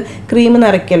ഉള്ളിലേക്ക് ക്രീം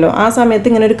നിറയ്ക്കല്ലോ, ആ സമയത്ത്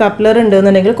ഇങ്ങനെ ഒരു കപ്ലർ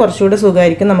ഉണ്ടെന്നുണ്ടെങ്കിൽ കുറച്ചുകൂടെ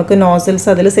സുഖമായിരിക്കും നമുക്ക് നോസിൽസ്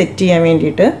അതിൽ സെറ്റ് ചെയ്യാൻ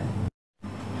വേണ്ടിയിട്ട്.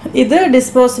 ഇത്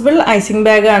ഡിസ്പോസിബിൾ ഐസിങ്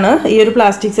ബാഗാണ്, ഈ ഒരു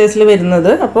പ്ലാസ്റ്റിക് സൈസിൽ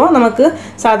വരുന്നത്. അപ്പോൾ നമുക്ക്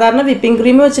സാധാരണ വിപ്പിംഗ്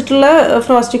ക്രീം വെച്ചിട്ടുള്ള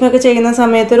ഫ്രോസ്റ്റിംഗ് ഒക്കെ ചെയ്യുന്ന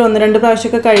സമയത്ത് ഒരു 1-2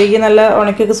 പ്രാവശ്യമൊക്കെ കഴുകി നല്ല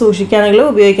ഉണക്കൊക്കെ സൂക്ഷിക്കുകയാണെങ്കിൽ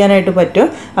ഉപയോഗിക്കാനായിട്ട് പറ്റും.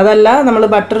 അതല്ല നമ്മൾ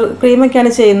ബട്ടർ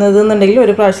ക്രീമൊക്കെയാണ് ചെയ്യുന്നത് എന്നുണ്ടെങ്കിൽ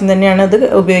ഒരു പ്രാവശ്യം തന്നെയാണ് ഇത്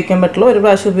ഉപയോഗിക്കാൻ പറ്റുള്ളൂ. ഒരു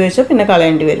പ്രാവശ്യം ഉപയോഗിച്ചാൽ പിന്നെ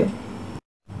കളയേണ്ടി വരും.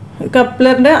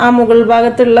 കപ്ലറിൻ്റെ ആ മുകൾ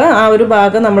ഭാഗത്തുള്ള ആ ഒരു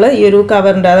ഭാഗം നമ്മൾ ഈ ഒരു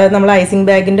കവറിൻ്റെ, അതായത് നമ്മൾ ഐസിങ്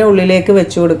ബാഗിൻ്റെ ഉള്ളിലേക്ക്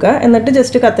വെച്ച് കൊടുക്കുക. എന്നിട്ട്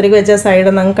ജസ്റ്റ് കത്രിക വെച്ച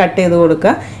സൈഡ് അങ്ങ് കട്ട് ചെയ്ത്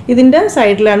കൊടുക്കുക. ഇതിൻ്റെ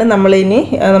സൈഡിലാണ് നമ്മൾ ഇനി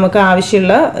നമുക്ക്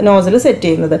ആവശ്യമുള്ള നോസിൽ സെറ്റ്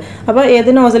ചെയ്യുന്നത്. അപ്പോൾ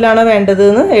ഏത് നോസിലാണോ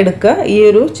വേണ്ടതെന്ന് എടുക്കുക, ഈ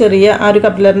ഒരു ചെറിയ ആ ഒരു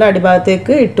കപ്ലറിൻ്റെ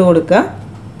അടിഭാഗത്തേക്ക് ഇട്ട് കൊടുക്കുക.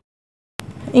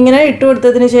 ഇങ്ങനെ ഇട്ട്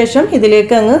കൊടുത്തതിന് ശേഷം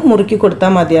ഇതിലേക്ക് അങ്ങ് മുറുക്കി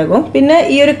കൊടുത്താൽ മതിയാകും. പിന്നെ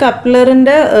ഈ ഒരു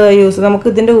കപ്ലറിൻ്റെ യൂസ്, നമുക്ക്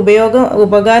ഇതിൻ്റെ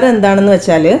ഉപകാരം എന്താണെന്ന്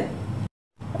വെച്ചാൽ,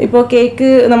 ഇപ്പോൾ കേക്ക്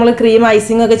നമ്മൾ ക്രീം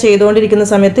ഐസിംഗ് ഒക്കെ ചെയ്തുകൊണ്ടിരിക്കുന്ന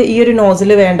സമയത്ത് ഈ ഒരു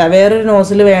നോസിൽ വേണ്ട, വേറൊരു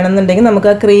നോസിൽ വേണമെന്നുണ്ടെങ്കിൽ നമുക്ക്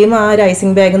ആ ക്രീം ആ ഒരു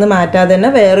ഐസിംഗ് ബാഗിൽ നിന്ന് മാറ്റാതെ തന്നെ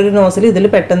വേറൊരു നോസിൽ ഇതിൽ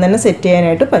പെട്ടെന്ന് തന്നെ സെറ്റ്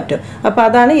ചെയ്യാനായിട്ട് പറ്റും. അപ്പോൾ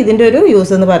അതാണ് ഇതിൻ്റെ ഒരു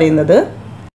യൂസ് എന്ന് പറയുന്നത്.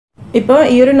 ഇപ്പോൾ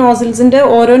ഈ ഒരു നോസിൽസിൻ്റെ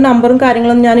ഓരോ നമ്പറും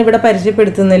കാര്യങ്ങളൊന്നും ഞാൻ ഇവിടെ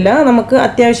പരിചയപ്പെടുത്തുന്നില്ല. നമുക്ക്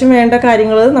അത്യാവശ്യം വേണ്ട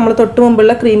കാര്യങ്ങൾ നമ്മൾ തൊട്ട്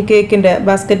മുമ്പുള്ള ക്രീം കേക്കിൻ്റെ,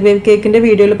 ബാസ്ക്കറ്റ് വേവ് കേക്കിൻ്റെ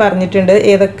വീഡിയോയിൽ പറഞ്ഞിട്ടുണ്ട്,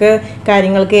 ഏതൊക്കെ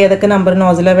കാര്യങ്ങൾക്ക് ഏതൊക്കെ നമ്പർ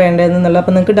നോസിലാണ് വേണ്ടതെന്നുള്ളത്.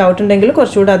 അപ്പോൾ നിങ്ങൾക്ക് ഡൗട്ട് ഉണ്ടെങ്കിൽ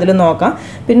കുറച്ചുകൂടെ അതിൽ നോക്കാം.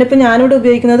 പിന്നെ ഇപ്പോൾ ഞാനിവിടെ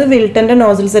ഉപയോഗിക്കുന്നത് വിൽട്ടൻ്റെ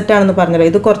നോസിൽ സെറ്റാണെന്ന് പറഞ്ഞല്ലോ.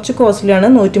 ഇത് കുറച്ച് കോസ്റ്റ്ലിയാണ്,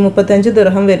 135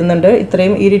 ദിർഹം വരുന്നുണ്ട്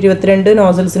ഇത്രയും ഈ 22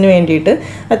 നോസിൽസിന് വേണ്ടിയിട്ട്.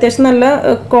 അത്യാവശ്യം നല്ല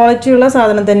ക്വാളിറ്റിയുള്ള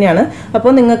സാധനം തന്നെയാണ്.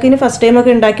 അപ്പോൾ നിങ്ങൾക്ക് ഇനി ഫസ്റ്റ് ടൈം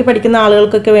ഒക്കെ ഉണ്ടാക്കി പഠിക്കുന്ന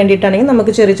ആളുകൾക്കൊക്കെ വേണ്ടിയിട്ടാണെങ്കിൽ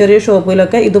നമുക്ക് ചെറിയ ചെറിയ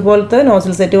ഷോപ്പിലൊക്കെ ഇതുപോലെ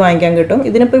നോസിൽ സെറ്റ് വാങ്ങിക്കാൻ കിട്ടും.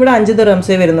 ഇതിനിപ്പോൾ ഇവിടെ 5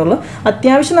 ദിർഹംസേ വരുന്നുള്ളൂ.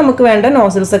 അത്യാവശ്യം നമുക്ക് വേണ്ട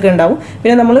നോസിൽസ് ഒക്കെ ഉണ്ടാവും.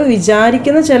 പിന്നെ നമ്മൾ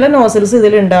വിചാരിക്കുന്ന ചില നോസിൽസ്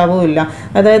ഇതിൽ ഉണ്ടാവില്ല.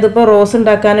 അതായത് ഇപ്പോൾ റോസ്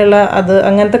ഉണ്ടാക്കാനുള്ള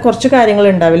അങ്ങനത്തെ കുറച്ച് കാര്യങ്ങൾ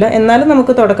ഉണ്ടാവില്ല. എന്നാലും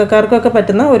നമുക്ക് തുടക്കക്കാർക്കൊക്കെ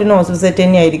പറ്റുന്ന ഒരു നോസിൽ സെറ്റ്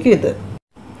തന്നെയായിരിക്കും ഇത്.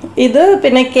 ഇത്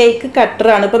പിന്നെ കേക്ക്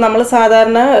കട്ടറാണ്. ഇപ്പോൾ നമ്മൾ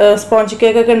സാധാരണ സ്പോഞ്ച്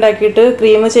കേക്കൊക്കെ ഉണ്ടാക്കിയിട്ട്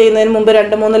ക്രീം ചെയ്യുന്നതിന് മുമ്പ്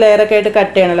 2-3 ലെയറൊക്കെ ആയിട്ട്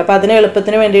കട്ട് ചെയ്യണമല്ലോ. അപ്പോൾ അതിന്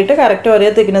എളുപ്പത്തിന് വേണ്ടിയിട്ട് കറക്റ്റ് ഒരേ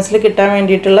തിക്നെസ്സിൽ കിട്ടാൻ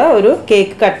വേണ്ടിയിട്ടുള്ള ഒരു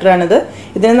കേക്ക് കട്ടറാണിത്.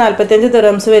 ഇതിന് 45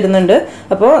 ദിർഹംസ് വരുന്നുണ്ട്.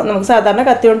 അപ്പോൾ നമുക്ക് സാധാരണ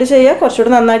കത്തി കൊണ്ട് ചെയ്യുക,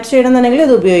 കുറച്ചുകൂടി നന്നായിട്ട് ചെയ്യണമെന്നുണ്ടെങ്കിൽ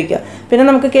ഇത് ഉപയോഗിക്കാം. പിന്നെ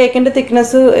നമുക്ക് കേക്കിൻ്റെ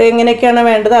തിക്നെസ് എങ്ങനെയൊക്കെയാണ്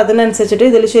വേണ്ടത് അതിനനുസരിച്ചിട്ട്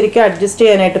ഇതിൽ ശരിക്കും അഡ്ജസ്റ്റ്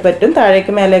ചെയ്യാനായിട്ട് പറ്റും.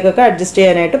 താഴേക്ക് മേലേക്കൊക്കെ അഡ്ജസ്റ്റ്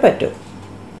ചെയ്യാനായിട്ട് പറ്റും.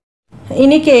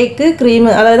 ഇനി കേക്ക് ക്രീം,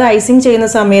 അതായത് ഐസിങ് ചെയ്യുന്ന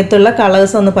സമയത്തുള്ള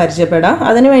കളേഴ്സ് ഒന്ന് പരിചയപ്പെടാം.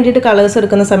 അതിന് വേണ്ടിയിട്ട് കളേഴ്സ്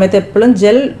എടുക്കുന്ന സമയത്ത് എപ്പോഴും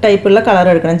ജെൽ ടൈപ്പുള്ള കളർ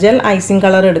എടുക്കണം, ജെൽ ഐസിങ്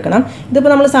കളർ എടുക്കണം.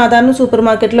 ഇതിപ്പോൾ നമ്മൾ സാധാരണ സൂപ്പർ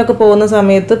മാർക്കറ്റിലൊക്കെ പോകുന്ന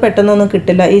സമയത്ത് പെട്ടെന്നൊന്നും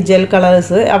കിട്ടില്ല ഈ ജെൽ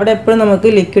കളേഴ്സ്. അവിടെ എപ്പോഴും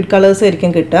നമുക്ക് ലിക്വിഡ് കളേഴ്സ്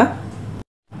ആയിരിക്കും കിട്ടുക.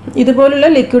 ഇതുപോലുള്ള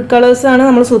ലിക്വിഡ് കളേഴ്സാണ്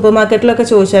നമ്മൾ സൂപ്പർ മാർക്കറ്റിലൊക്കെ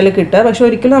ചോദിച്ചാൽ കിട്ടുക. പക്ഷെ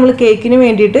ഒരിക്കലും നമ്മൾ കേക്കിന്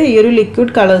വേണ്ടിയിട്ട് ഈ ഒരു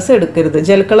ലിക്വിഡ് കളേഴ്സ് എടുക്കരുത്.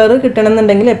 ജെൽ കളർ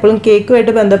കിട്ടണമെന്നുണ്ടെങ്കിൽ എപ്പോഴും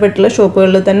കേക്കുമായിട്ട് ബന്ധപ്പെട്ടുള്ള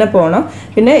ഷോപ്പുകളിൽ തന്നെ പോകണം.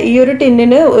 പിന്നെ ഈ ഒരു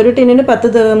ടിന്നിന്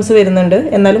 10 ദിർഹംസ് വരുന്നുണ്ട്.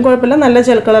 എന്നാലും കുഴപ്പമില്ല, നല്ല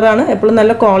ജെൽ കളറാണ്. എപ്പോഴും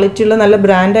നല്ല ക്വാളിറ്റിയുള്ള നല്ല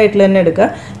ബ്രാൻഡായിട്ടുള്ള തന്നെ എടുക്കുക.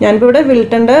 ഞാനിപ്പോൾ ഇവിടെ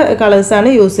വിൽട്ടൻ്റെ കളേഴ്സാണ്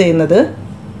യൂസ് ചെയ്യുന്നത്.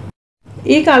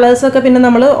 ഈ കളേഴ്സൊക്കെ പിന്നെ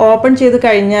നമ്മൾ ഓപ്പൺ ചെയ്ത്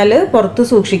കഴിഞ്ഞാൽ പുറത്ത്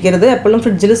സൂക്ഷിക്കരുത്, എപ്പോഴും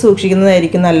ഫ്രിഡ്ജിൽ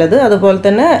സൂക്ഷിക്കുന്നതായിരിക്കും നല്ലത്. അതുപോലെ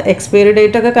തന്നെ എക്സ്പയറി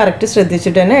ഡേറ്റ് ഒക്കെ കറക്റ്റ്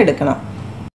ശ്രദ്ധിച്ചിട്ട് തന്നെ എടുക്കണം.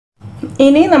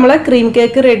 ഇനി നമ്മളെ ക്രീം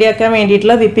കേക്ക് റെഡിയാക്കാൻ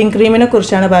വേണ്ടിയിട്ടുള്ള വിപ്പിംഗ് ക്രീമിനെ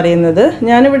കുറിച്ചാണ് പറയുന്നത്.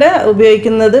 ഞാനിവിടെ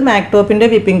ഉപയോഗിക്കുന്നത് മാക്ടോപ്പിൻ്റെ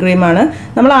വിപ്പിംഗ് ക്രീമാണ്.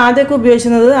 നമ്മൾ ആദ്യമൊക്കെ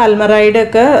ഉപയോഗിക്കുന്നത് അൽമറയുടെ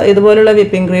ഒക്കെ ഇതുപോലുള്ള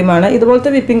വിപ്പിംഗ് ക്രീമാണ്.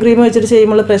 ഇതുപോലത്തെ വിപ്പിംഗ് ക്രീം വെച്ചിട്ട്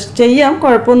ചെയ്യുമ്പോൾ ചെയ്യാം,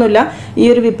 കുഴപ്പമൊന്നുമില്ല. ഈ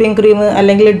ഒരു വിപ്പിംഗ് ക്രീം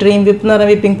അല്ലെങ്കിൽ ഡ്രീം വിപ്പ് എന്ന്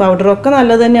പറയുന്ന വിപ്പിംഗ് പൗഡറൊക്കെ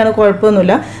നല്ലത് തന്നെയാണ്,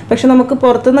 കുഴപ്പമൊന്നുമില്ല. പക്ഷെ നമുക്ക്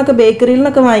പുറത്തുനിന്നൊക്കെ ബേക്കറിയിൽ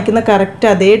നിന്നൊക്കെ വാങ്ങിക്കുന്ന കറക്റ്റ്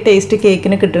അതേ ടേസ്റ്റ്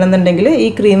കേക്കിന് കിട്ടണമെന്നുണ്ടെങ്കിൽ ഈ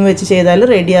ക്രീം വെച്ച് ചെയ്താൽ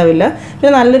റെഡി ആവില്ല.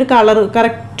 പിന്നെ നല്ലൊരു കളർ,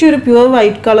 കറക്റ്റ് ഒരു പ്യുവർ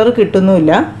വൈറ്റ് കളർ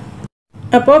കിട്ടുന്നുമില്ല.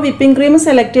 അപ്പോൾ വിപ്പിംഗ് ക്രീം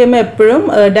സെലക്ട് ചെയ്യുമ്പോൾ എപ്പോഴും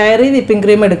ഡയറി വിപ്പിംഗ്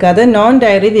ക്രീം എടുക്കാതെ നോൺ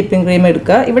ഡയറി വിപ്പിംഗ് ക്രീം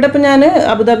എടുക്കുക. ഇവിടെ ഇപ്പോൾ ഞാൻ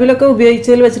അബുദാബിയിലൊക്കെ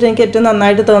ഉപയോഗിച്ചതിൽ വെച്ചിട്ട് എനിക്ക് ഏറ്റവും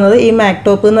നന്നായിട്ട് തോന്നുന്നത് ഈ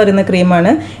മാക്ടോപ്പ് എന്ന് പറയുന്ന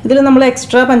ക്രീമാണ്. ഇതിൽ നമ്മൾ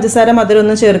എക്സ്ട്രാ പഞ്ചസാര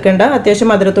മധുരമൊന്നും ചേർക്കേണ്ട, അത്യാവശ്യം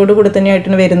മധുരത്തോട് കൂടി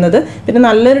തന്നെയായിട്ടാണ് വരുന്നത്. പിന്നെ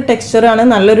നല്ലൊരു ടെക്സ്ചറാണ്,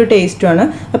 നല്ലൊരു ടേസ്റ്റുമാണ്.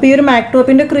 അപ്പോൾ ഈ ഒരു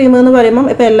മാക്ടോപ്പിൻ്റെ ക്രീം എന്ന് പറയുമ്പം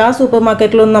ഇപ്പോൾ എല്ലാ സൂപ്പർ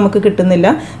മാർക്കറ്റിലൊന്നും നമുക്ക്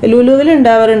കിട്ടുന്നില്ല. ലുലുവിൽ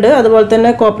ഉണ്ടാവാറുണ്ട്, അതുപോലെ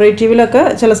തന്നെ കോപ്പറേറ്റീവിലൊക്കെ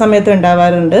ചില സമയത്ത്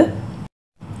ഉണ്ടാവാറുണ്ട്.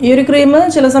 ഈ ഒരു ക്രീം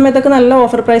ചില സമയത്തൊക്കെ നല്ല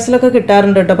ഓഫർ പ്രൈസിലൊക്കെ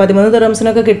കിട്ടാറുണ്ട് കേട്ടോ. 13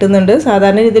 ദിർഹംസിനൊക്കെ കിട്ടുന്നുണ്ട്.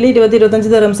 സാധാരണ രീതിയിൽ 20-25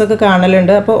 ദിർഹംസൊക്കെ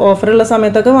കാണലുണ്ട്. അപ്പോൾ ഓഫറുള്ള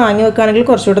സമയത്തൊക്കെ വാങ്ങി വെക്കുകയാണെങ്കിൽ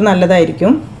കുറച്ചുകൂടി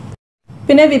നല്ലതായിരിക്കും.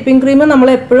 പിന്നെ വിപ്പിംഗ് ക്രീം നമ്മൾ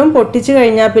എപ്പോഴും പൊട്ടിച്ച്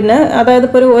കഴിഞ്ഞാൽ പിന്നെ അതായത്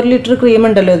ഇപ്പോൾ ഒരു 1 ലിറ്റർ ക്രീം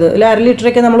ഉണ്ടല്ലോ, ഇത് അല്ല 1/2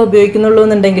 ലിറ്ററൊക്കെ നമ്മൾ ഉപയോഗിക്കുന്നുള്ളൂ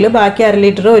എന്നുണ്ടെങ്കിൽ ബാക്കി 1/2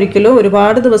 ലിറ്റർ ഒരിക്കലും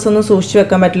ഒരുപാട് ദിവസമൊന്നും സൂക്ഷിച്ച്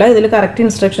വെക്കാൻ പറ്റില്ല. ഇതിൽ കറക്റ്റ്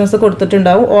ഇൻസ്ട്രക്ഷൻസ്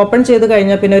കൊടുത്തിട്ടുണ്ടാവും. ഓപ്പൺ ചെയ്ത്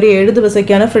കഴിഞ്ഞാൽ പിന്നെ ഒരു 7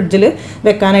 ദിവസമൊക്കെയാണ് ഫ്രിഡ്ജിൽ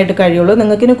വെക്കാനായിട്ട് കഴിയുള്ളൂ.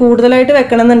 നിങ്ങൾക്ക് ഇനി കൂടുതലായിട്ട്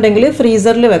വെക്കണമെന്നുണ്ടെങ്കിൽ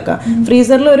ഫ്രീസറിൽ വെക്കാം.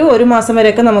 ഫ്രീസറിൽ ഒരു 1 മാസം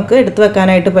വരെയൊക്കെ നമുക്ക് എടുത്ത്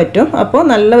വെക്കാനായിട്ട് പറ്റും. അപ്പോൾ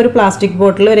നല്ല ഒരു പ്ലാസ്റ്റിക്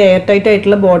ബോട്ടിൽ, ഒരു എയർ ടൈറ്റ്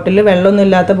ആയിട്ടുള്ള ബോട്ടിൽ, വെള്ളമൊന്നും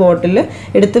ഇല്ലാത്ത ബോട്ടിൽ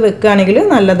എടുത്ത് വെക്കുകയാണെങ്കിൽ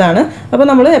നല്ലതാണ്. അപ്പോൾ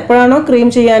നമ്മൾ എപ്പോഴാണോ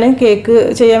ക്രീം ചെയ്യാനും കേക്ക്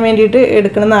ചെയ്യാൻ വേണ്ടിയിട്ട്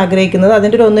എടുക്കണമെന്ന് ആഗ്രഹിക്കുന്നത്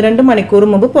അതിൻ്റെ ഒരു 1-2 മണിക്കൂർ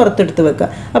മുമ്പ് പുറത്തെടുത്ത് വെക്കുക.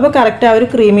 അപ്പോൾ കറക്റ്റ് ആ ഒരു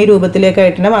ക്രീമി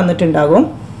രൂപത്തിലേക്കായിട്ട് തന്നെ വന്നിട്ടുണ്ടാകും.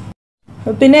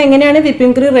 പിന്നെ എങ്ങനെയാണ്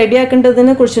വിപ്പിംഗ് ക്രീം റെഡി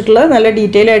ആക്കേണ്ടതിനെ കുറിച്ചിട്ടുള്ള നല്ല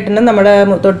ഡീറ്റെയിൽ ആയിട്ട് തന്നെ നമ്മുടെ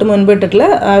തൊട്ട് മുൻപ് ഇട്ടിട്ടുള്ള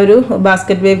ആ ഒരു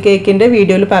ബാസ്ക്കറ്റ് വേവ് കേക്കിൻ്റെ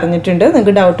വീഡിയോയിൽ പറഞ്ഞിട്ടുണ്ട്.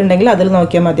 നിങ്ങൾക്ക് ഡൗട്ട് ഉണ്ടെങ്കിൽ അതിൽ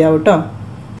നോക്കിയാൽ മതിയാവും കേട്ടോ.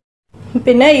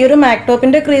 പിന്നെ ഈ ഒരു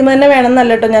മാക്ടോപ്പിൻ്റെ ക്രീം തന്നെ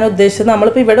വേണമെന്നല്ല കേട്ടോ ഞാൻ ഉദ്ദേശിച്ചത്.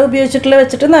 നമ്മളിപ്പോൾ ഇവിടെ ഉപയോഗിച്ചിട്ടുള്ള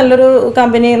വെച്ചിട്ട് നല്ലൊരു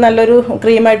കമ്പനി, നല്ലൊരു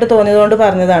ക്രീമായിട്ട് തോന്നിയതുകൊണ്ട്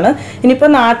പറഞ്ഞതാണ്.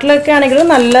 ഇനിയിപ്പോൾ നാട്ടിലൊക്കെ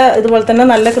ആണെങ്കിലും നല്ല ഇതുപോലെ തന്നെ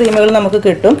നല്ല ക്രീമുകൾ നമുക്ക്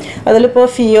കിട്ടും. അതിലിപ്പോൾ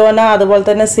ഫിയോന, അതുപോലെ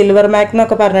തന്നെ സിൽവർ മാക്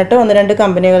എന്നൊക്കെ പറഞ്ഞിട്ട് 1-2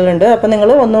 കമ്പനികളുണ്ട്. അപ്പോൾ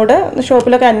നിങ്ങൾ ഒന്നുകൂടെ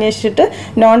ഷോപ്പിലൊക്കെ അന്വേഷിച്ചിട്ട്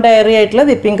നോൺ ഡയറി ആയിട്ടുള്ള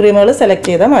വിപ്പിംഗ് ക്രീമുകൾ സെലക്ട്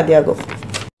ചെയ്താൽ മതിയാകും.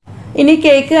 ഇനി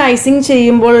കേക്ക് ഐസിങ്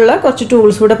ചെയ്യുമ്പോഴുള്ള കുറച്ച്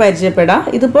ടൂൾസ് കൂടെ പരിചയപ്പെടാം.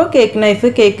 ഇതിപ്പോൾ കേക്ക് നൈഫ്,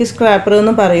 കേക്ക് സ്ക്രാപ്പർ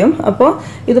എന്ന് പറയും. അപ്പോൾ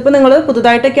ഇതിപ്പോൾ നിങ്ങൾ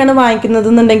പുതുതായിട്ടൊക്കെയാണ്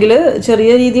വാങ്ങിക്കുന്നതെന്നുണ്ടെങ്കിൽ,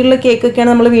 ചെറിയ രീതിയിലുള്ള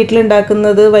കേക്കൊക്കെയാണ് നമ്മൾ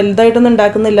വീട്ടിലുണ്ടാക്കുന്നത്, വലുതായിട്ടൊന്നും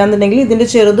ഉണ്ടാക്കുന്നില്ല എന്നുണ്ടെങ്കിൽ ഇതിൻ്റെ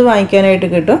ചെറുത് വാങ്ങിക്കാനായിട്ട്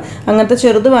കിട്ടും. അങ്ങനത്തെ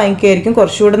ചെറുത് വാങ്ങിക്കുകയായിരിക്കും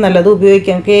കുറച്ചുകൂടെ നല്ലത്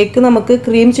ഉപയോഗിക്കാം. കേക്ക് നമുക്ക്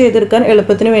ക്രീം ചെയ്തെടുക്കാൻ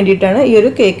എളുപ്പത്തിന് വേണ്ടിയിട്ടാണ് ഈ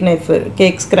ഒരു കേക്ക് നൈഫ്,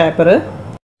 കേക്ക് സ്ക്രാപ്പർ.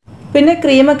 പിന്നെ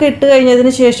ക്രീമൊക്കെ ഇട്ട്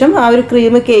കഴിഞ്ഞതിന് ശേഷം ആ ഒരു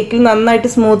ക്രീം കേക്കിൽ നന്നായിട്ട്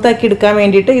സ്മൂത്താക്കി എടുക്കാൻ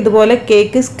വേണ്ടിയിട്ട് ഇതുപോലെ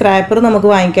കേക്ക് സ്ക്രാപ്പർ നമുക്ക്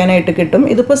വാങ്ങിക്കാനായിട്ട് കിട്ടും.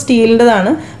 ഇതിപ്പോൾ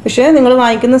സ്റ്റീലിൻ്റെതാണ്. പക്ഷേ നിങ്ങൾ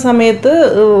വാങ്ങിക്കുന്ന സമയത്ത്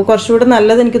കുറച്ചുകൂടെ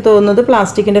നല്ലത് എനിക്ക് തോന്നുന്നത്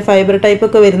പ്ലാസ്റ്റിക്കിൻ്റെ ഫൈബർ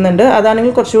ടൈപ്പൊക്കെ വരുന്നുണ്ട്.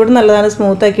 അതാണെങ്കിൽ കുറച്ചുകൂടെ നല്ലതാണ്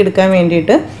സ്മൂത്താക്കി എടുക്കാൻ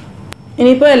വേണ്ടിയിട്ട്.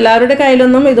 ഇനിയിപ്പോൾ എല്ലാവരുടെ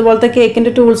കയ്യിലൊന്നും ഇതുപോലത്തെ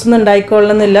കേക്കിൻ്റെ ടൂൾസ് ഒന്നും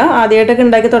ഉണ്ടായിക്കൊള്ളുന്നില്ല. ആദ്യമായിട്ടൊക്കെ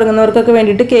ഉണ്ടാക്കി തുടങ്ങുന്നവർക്കൊക്കെ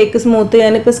വേണ്ടിയിട്ട് കേക്ക് സ്മൂത്ത്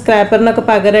ചെയ്യാൻ ഇപ്പോൾ സ്ക്രാപ്പറിനൊക്കെ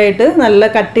പകരമായിട്ട് നല്ല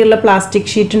കട്ടിയുള്ള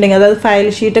പ്ലാസ്റ്റിക് ഷീറ്റ് ഉണ്ടെങ്കിൽ, അതായത് ഫയൽ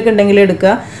ഷീറ്റൊക്കെ ഉണ്ടെങ്കിൽ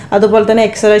എടുക്കുക. അതുപോലെ തന്നെ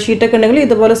എക്സ്ട്രാ ഷീറ്റൊക്കെ ഉണ്ടെങ്കിൽ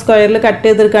ഇതുപോലെ സ്ക്വയറിൽ കട്ട്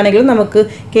ചെയ്തെടുക്കുകയാണെങ്കിൽ നമുക്ക്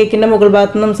കേക്കിൻ്റെ മുകൾ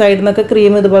ഭാഗത്തു നിന്നും സൈഡിൽ നിന്നൊക്കെ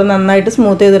ക്രീം ഇതുപോലെ നന്നായിട്ട്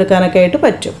സ്മൂത്ത് ചെയ്തെടുക്കാനൊക്കെ ആയിട്ട്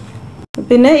പറ്റും.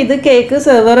 പിന്നെ ഇത് കേക്ക്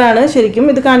സെർവറാണ്. ശരിക്കും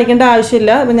ഇത് കാണിക്കേണ്ട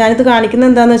ആവശ്യമില്ല. അപ്പോൾ ഞാനിത് കാണിക്കുന്നത്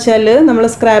എന്താണെന്ന് വെച്ചാൽ നമ്മൾ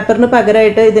സ്ക്രാപ്പറിന്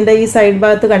പകരമായിട്ട് ഇതിൻ്റെ ഈ സൈഡ്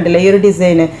ഭാഗത്ത് കണ്ടില്ല ഈ ഒരു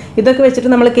ഡിസൈന്, ഇതൊക്കെ വെച്ചിട്ട്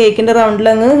നമ്മൾ കേക്കിൻ്റെ റൗണ്ടിൽ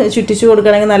അങ്ങ് ചുറ്റിച്ച്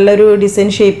കൊടുക്കുകയാണെങ്കിൽ നല്ലൊരു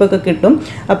ഡിസൈൻ ഷേപ്പൊക്കെ കിട്ടും.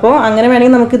 അപ്പോൾ അങ്ങനെ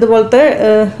വേണമെങ്കിൽ നമുക്ക് ഇതുപോലത്തെ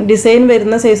ഡിസൈൻ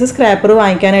വരുന്ന സൈസ് സ്ക്രാപ്പർ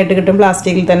വാങ്ങിക്കാനായിട്ട് കിട്ടും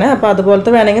പ്ലാസ്റ്റിക്കിൽ തന്നെ. അപ്പോൾ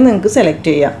അതുപോലത്തെ വേണമെങ്കിൽ നിങ്ങൾക്ക് സെലക്ട്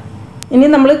ചെയ്യാം. ഇനി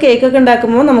നമ്മൾ കേക്കൊക്കെ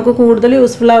ഉണ്ടാക്കുമ്പോൾ നമുക്ക് കൂടുതൽ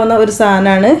യൂസ്ഫുൾ ആവുന്ന ഒരു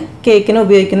സാധനമാണ് കേക്കിന്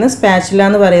ഉപയോഗിക്കുന്ന സ്പാച്ചുല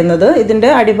എന്ന് പറയുന്നത്. ഇതിൻ്റെ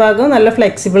അടിഭാഗം നല്ല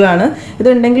ഫ്ലെക്സിബിൾ ആണ്.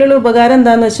 ഇതുണ്ടെങ്കിലുള്ള ഉപകാരം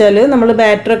എന്താണെന്ന് വെച്ചാൽ നമ്മൾ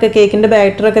ബാറ്ററൊക്കെ, കേക്കിൻ്റെ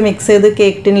ബാറ്ററൊക്കെ മിക്സ് ചെയ്ത്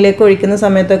കേക്ക് ടിന്നിലേക്ക് ഒഴിക്കുന്ന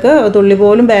സമയത്തൊക്കെ തുള്ളി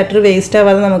പോലും ബാറ്റർ വേസ്റ്റ്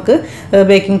ആവാതെ നമുക്ക്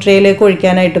ബേക്കിംഗ് ട്രേയിലേക്ക്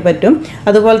ഒഴിക്കാനായിട്ട് പറ്റും.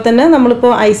 അതുപോലെ തന്നെ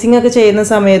നമ്മളിപ്പോൾ ഐസിംഗ് ഒക്കെ ചെയ്യുന്ന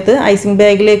സമയത്ത് ഐസിംഗ്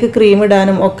ബാഗിലേക്ക് ക്രീം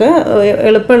ഇടാനും ഒക്കെ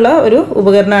എളുപ്പമുള്ള ഒരു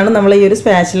ഉപകരണമാണ് നമ്മൾ ഈ ഒരു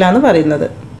സ്പാച്ചുല എന്ന് പറയുന്നത്.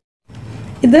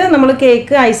 ഇത് നമ്മൾ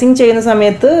കേക്ക് ഐസിങ് ചെയ്യുന്ന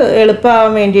സമയത്ത്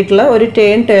എളുപ്പമാവാൻ വേണ്ടിയിട്ടുള്ള ഒരു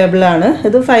ടേൺ ടേബിളാണ്.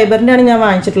 ഇത് ഫൈബറിൻ്റെ ആണ് ഞാൻ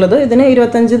വാങ്ങിച്ചിട്ടുള്ളത്. ഇതിന്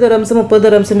 25 ദിറംസ് 30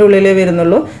 ദിറംസിൻ്റെ ഉള്ളിലേ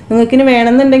വരുന്നുള്ളൂ. നിങ്ങൾക്കിനി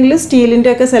വേണമെന്നുണ്ടെങ്കിൽ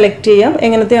സ്റ്റീലിൻ്റെ ഒക്കെ സെലക്ട് ചെയ്യാം,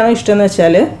 എങ്ങനത്തെയാണോ ഇഷ്ടമെന്ന്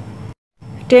വെച്ചാൽ.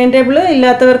 ടേൺ ടേബിൾ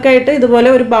ഇല്ലാത്തവർക്കായിട്ട് ഇതുപോലെ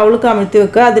ഒരു ബൗൾ കമിഴ്ത്തി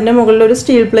വെക്കുക. അതിൻ്റെ മുകളിൽ ഒരു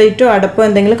സ്റ്റീൽ പ്ലേറ്റോ അടപ്പോ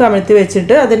എന്തെങ്കിലും കമിഴ്ത്തി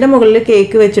വെച്ചിട്ട് അതിൻ്റെ മുകളിൽ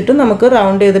കേക്ക് വെച്ചിട്ട് നമുക്ക്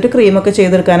റൗണ്ട് ചെയ്തിട്ട് ക്രീമൊക്കെ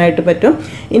ചെയ്തെടുക്കാനായിട്ട് പറ്റും.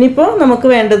 ഇനിയിപ്പോൾ നമുക്ക്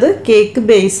വേണ്ടത് കേക്ക്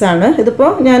ബേസ് ആണ്. ഇതിപ്പോൾ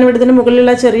ഞാനിവിടെ ഇതിൻ്റെ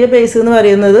മുകളിലുള്ള ചെറിയ ബേസ് എന്ന്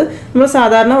പറയുന്നത് നമ്മൾ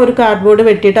സാധാരണ ഒരു കാർഡ്ബോർഡ്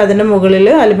വെട്ടിയിട്ട് അതിൻ്റെ മുകളിൽ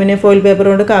അലുമിനിയം ഫോയിൽ പേപ്പർ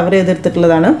കൊണ്ട് കവർ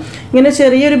ചെയ്തെടുത്തിട്ടുള്ളതാണ്. ഇങ്ങനെ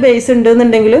ചെറിയൊരു ബേസ്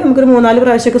ഉണ്ടെന്നുണ്ടെങ്കിൽ നമുക്കൊരു 3-4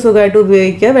 പ്രാവശ്യമൊക്കെ സുഖമായിട്ട്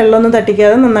ഉപയോഗിക്കുക. വെള്ളമൊന്നും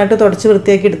തട്ടിക്കാതെ നന്നായിട്ട് തുടച്ച്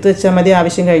വൃത്തിയാക്കി എടുത്ത് വെച്ചാൽ മതി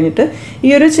ആവശ്യം കഴിഞ്ഞിട്ട്.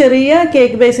 ഈ ഒരു ചെറിയ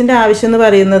കേക്ക് ബേസിൻ്റെ ആവശ്യം എന്ന്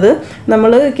പറയുന്നത്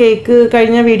നമ്മൾ കേക്ക്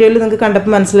കഴിഞ്ഞ വീഡിയോയിൽ നിങ്ങൾക്ക്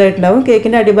കണ്ടപ്പോൾ മനസ്സിലായിട്ടുണ്ടാവും.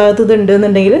 കേക്കിൻ്റെ അടിഭാഗത്ത് ഇത്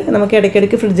ഉണ്ടെന്നുണ്ടെങ്കിൽ നമുക്ക്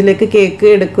ഇടയ്ക്കിടയ്ക്ക് ഫ്രിഡ്ജിലേക്ക് കേക്ക്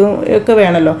എടുക്കും ഒക്കെ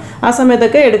വേണമല്ലോ. ആ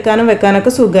സമയത്തൊക്കെ എടുക്കാനും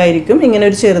വെക്കാനൊക്കെ സുഖമായിരിക്കും ഇങ്ങനെ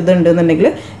ഒരു ചെറുതുണ്ടെന്നുണ്ടെങ്കിൽ.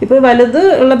 ഇപ്പോൾ വലുത്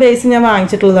ഉള്ള ബേസ് ഞാൻ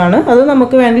വാങ്ങിച്ചിട്ടുള്ളതാണ്. അത്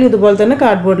നമുക്ക് വേണമെങ്കിൽ ഇതുപോലെ തന്നെ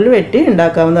കാർഡ്ബോർഡിൽ വെട്ടി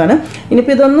ഉണ്ടാക്കാവുന്നതാണ്.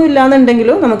 ഇനിയിപ്പോൾ ഇതൊന്നും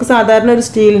ഇല്ലാന്നുണ്ടെങ്കിലും നമുക്ക് സാധാരണ ഒരു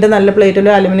സ്റ്റീലിൻ്റെ നല്ല പ്ലേറ്റ്,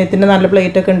 ഒരു അലുമിനിയത്തിൻ്റെ നല്ല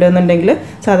പ്ലേറ്റ് ഒക്കെ ഉണ്ടെന്നുണ്ടെങ്കിൽ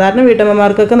സാധാരണ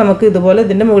വീട്ടമ്മമാർക്കൊക്കെ നമുക്ക് ഇതുപോലെ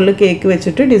ഇതിൻ്റെ മുകളിൽ കേക്ക്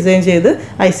വെച്ചിട്ട് ഡിസൈൻ ചെയ്ത്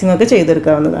ഐസിംഗ് ഒക്കെ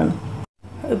ചെയ്തെടുക്കാവുന്നതാണ്.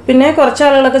 പിന്നെ കുറച്ച്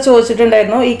ആളുകളൊക്കെ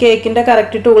ചോദിച്ചിട്ടുണ്ടായിരുന്നു ഈ കേക്കിൻ്റെ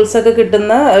കറക്റ്റ് ടൂൾസൊക്കെ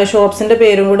കിട്ടുന്ന ഷോപ്സിൻ്റെ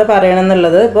പേരും കൂടെ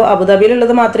പറയണമെന്നുള്ളത്. ഇപ്പോൾ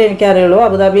അബുദാബിയിലുള്ളത് മാത്രമേ എനിക്കറിയുള്ളൂ.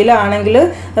 അബുദാബിയിലാണെങ്കിൽ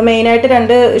മെയിനായിട്ട്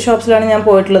 2 ഷോപ്സിലാണ് ഞാൻ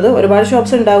പോയിട്ടുള്ളത്. ഒരുപാട്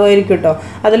ഷോപ്സ് ഉണ്ടാവുമായിരിക്കും കേട്ടോ.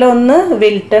 അതിലൊന്ന്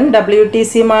വിൽട്ടൺ,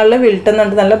 WTC മാളിൽ വിൽട്ടൺ എന്ന്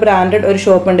പറഞ്ഞിട്ട് നല്ല ബ്രാൻഡഡ് ഒരു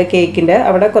ഷോപ്പുണ്ട് കേക്കിൻ്റെ.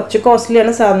 അവിടെ കുറച്ച്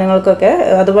കോസ്റ്റ്ലിയാണ് സാധനങ്ങൾക്കൊക്കെ.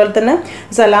 അതുപോലെ തന്നെ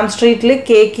സലാം സ്ട്രീറ്റിൽ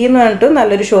കേക്കി എന്ന് പറഞ്ഞിട്ട്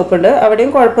നല്ലൊരു ഷോപ്പുണ്ട്.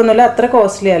 അവിടെയും കുഴപ്പമൊന്നുമില്ല, അത്ര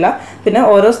കോസ്റ്റ്ലി അല്ല. പിന്നെ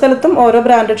ഓരോ സ്ഥലത്തും ഓരോ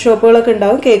ബ്രാൻഡഡ് ഷോപ്പുകളൊക്കെ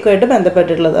ഉണ്ടാവും കേക്കുമായിട്ട്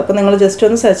ബന്ധപ്പെട്ടിട്ടുള്ളത്. അപ്പോൾ നിങ്ങൾ ജസ്റ്റ്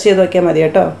ഒന്ന് സെർച്ച് ചെയ്ത് നോക്കിയാൽ മതി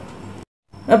കേട്ടോ.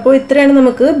 അപ്പോൾ ഇത്രയാണ്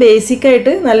നമുക്ക്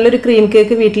ബേസിക്കായിട്ട് നല്ലൊരു ക്രീം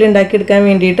കേക്ക് വീട്ടിൽ ഉണ്ടാക്കിയെടുക്കാൻ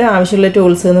വേണ്ടിയിട്ട് ആവശ്യമുള്ള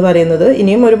ടൂൾസ് എന്ന് പറയുന്നത്.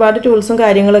 ഇനിയും ഒരുപാട് ടൂൾസും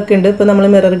കാര്യങ്ങളൊക്കെ ഉണ്ട്. ഇപ്പോൾ നമ്മൾ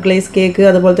മിറർ ഗ്ലേസ് കേക്ക്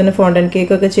അതുപോലെ തന്നെ ഫോണ്ടൻ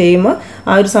കേക്ക് ഒക്കെ ചെയ്യുമ്പോൾ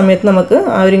ആ ഒരു സമയത്ത് നമുക്ക്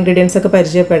ആ ഒരു ഇൻഗ്രീഡിയൻസ് ഒക്കെ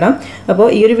പരിചയപ്പെടാം. അപ്പോൾ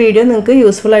ഈ ഒരു വീഡിയോ നിങ്ങൾക്ക്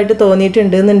യൂസ്ഫുൾ ആയിട്ട്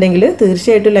തോന്നിയിട്ടുണ്ട് എന്നുണ്ടെങ്കിൽ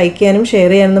തീർച്ചയായിട്ടും ലൈക്ക് ചെയ്യാനും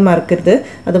ഷെയർ ചെയ്യാനും മറക്കരുത്.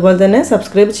 അതുപോലെ തന്നെ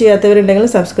സബ്സ്ക്രൈബ് ചെയ്യാത്തവരുണ്ടെങ്കിൽ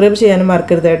സബ്സ്ക്രൈബ് ചെയ്യാനും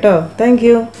മറക്കരുത് കേട്ടോ. താങ്ക്